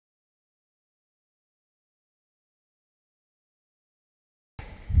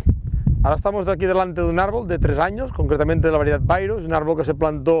Ahora estamos aquí delante de un árbol de 3 años, concretamente de la variedad Bairo. Es un árbol que se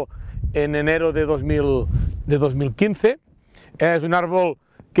plantó en enero de 2015. Es un árbol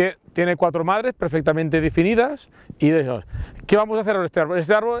que tiene 4 madres perfectamente definidas. Y ¿qué vamos a hacer con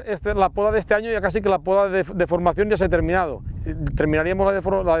este árbol? La poda de este año, ya casi que la poda de formación ya se ha terminado. Terminaríamos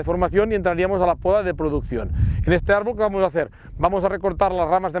la de formación y entraríamos a la poda de producción. En este árbol, ¿qué vamos a hacer? Vamos a recortar las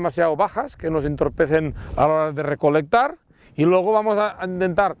ramas demasiado bajas que nos entorpecen a la hora de recolectar, y luego vamos a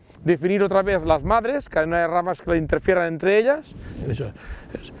intentar definir otra vez las madres, que no hay ramas que interfieran entre ellas.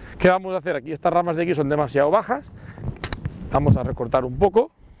 ¿Qué vamos a hacer aquí? Estas ramas de aquí son demasiado bajas, vamos a recortar un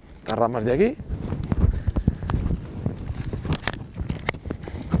poco estas ramas de aquí.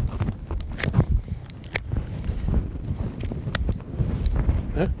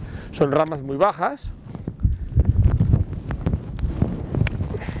 Son ramas muy bajas.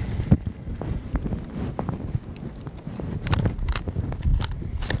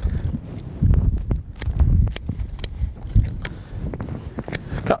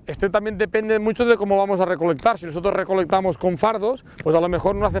 Esto también depende mucho de cómo vamos a recolectar. Si nosotros recolectamos con fardos, pues a lo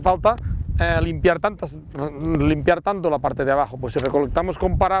mejor no hace falta limpiar tanto la parte de abajo. Pues si recolectamos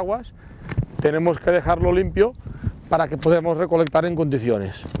con paraguas, tenemos que dejarlo limpio para que podamos recolectar en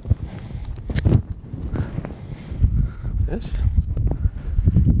condiciones. ¿Ves?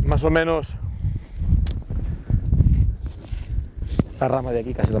 Más o menos esta rama de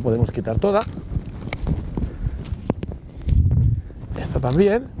aquí casi la podemos quitar toda. Esta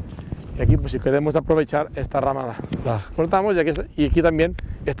también. Y aquí, pues si queremos aprovechar esta rama, las cortamos, y aquí también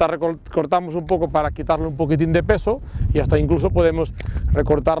esta recortamos un poco para quitarle un poquitín de peso, y hasta incluso podemos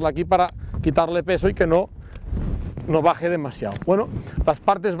recortarla aquí para quitarle peso y que no baje demasiado. Bueno, las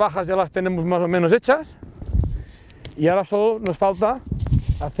partes bajas ya las tenemos más o menos hechas, y ahora solo nos falta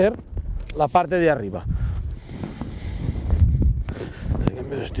hacer la parte de arriba.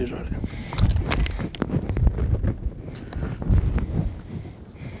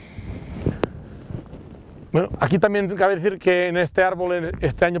 Bueno, aquí también cabe decir que en este árbol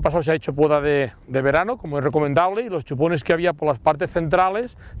este año pasado se ha hecho poda de verano, como es recomendable, y los chupones que había por las partes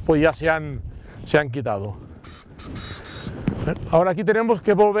centrales pues ya se han quitado. Ahora aquí tenemos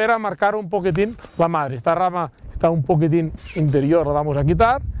que volver a marcar un poquitín la madre. Esta rama está un poquitín interior, la vamos a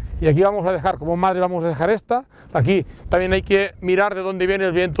quitar, y aquí vamos a dejar como madre, vamos a dejar esta. Aquí también hay que mirar de dónde viene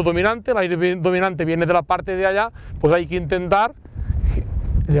el viento dominante. El aire dominante viene de la parte de allá, pues hay que intentar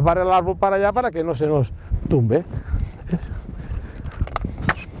llevar el árbol para allá para que no se nos tumbe.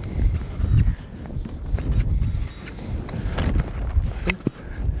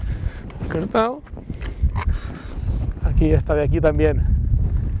 Cortado. Aquí esta de aquí también,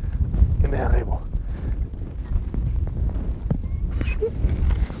 que me arribo.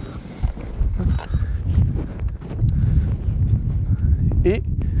 Y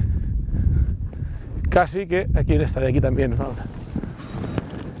casi que aquí en esta de aquí también falta.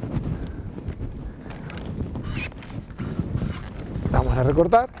 Vamos a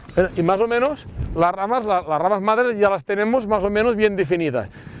recortar, y más o menos las ramas madres ya las tenemos más o menos bien definidas.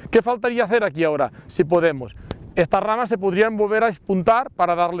 ¿Qué faltaría hacer aquí ahora? Si podemos, estas ramas se podrían volver a espuntar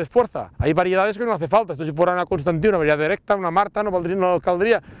para darles fuerza. Hay variedades que no hace falta. Esto si fuera una Constantina, una variedad directa, una Marta, no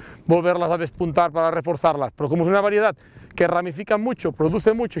caldría volverlas a despuntar para reforzarlas, pero como es una variedad que ramifica mucho,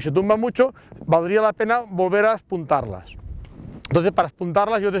 produce mucho y se tumba mucho, valdría la pena volver a espuntarlas. Entonces, para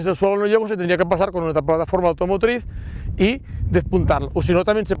espuntarlas yo desde el suelo no llego, se tendría que pasar con una plataforma automotriz y despuntarlas, o si no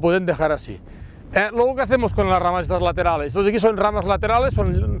también se pueden dejar así. Luego, ¿qué hacemos con las ramas estas laterales? Estos de aquí son ramas laterales,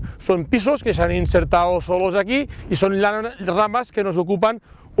 son pisos que se han insertado solos aquí, y son ramas que nos ocupan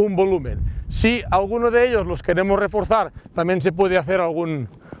un volumen. Si alguno de ellos los queremos reforzar, también se puede hacer algún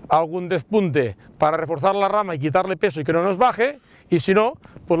despunte para reforzar la rama y quitarle peso y que no nos baje, y si no,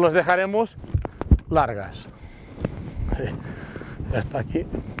 pues las dejaremos largas. Ya está aquí.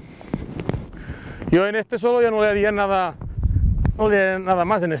 Yo en este solo ya no le haría nada,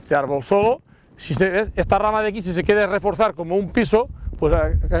 más en este árbol. Solo, si esta rama de aquí, si se quiere reforzar como un piso, pues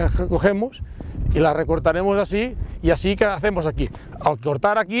cogemos y la recortaremos así, y así que hacemos aquí. Al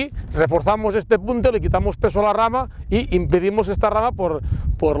cortar aquí, reforzamos este punto, le quitamos peso a la rama y impedimos que esta rama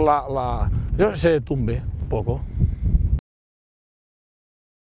se tumbe un poco.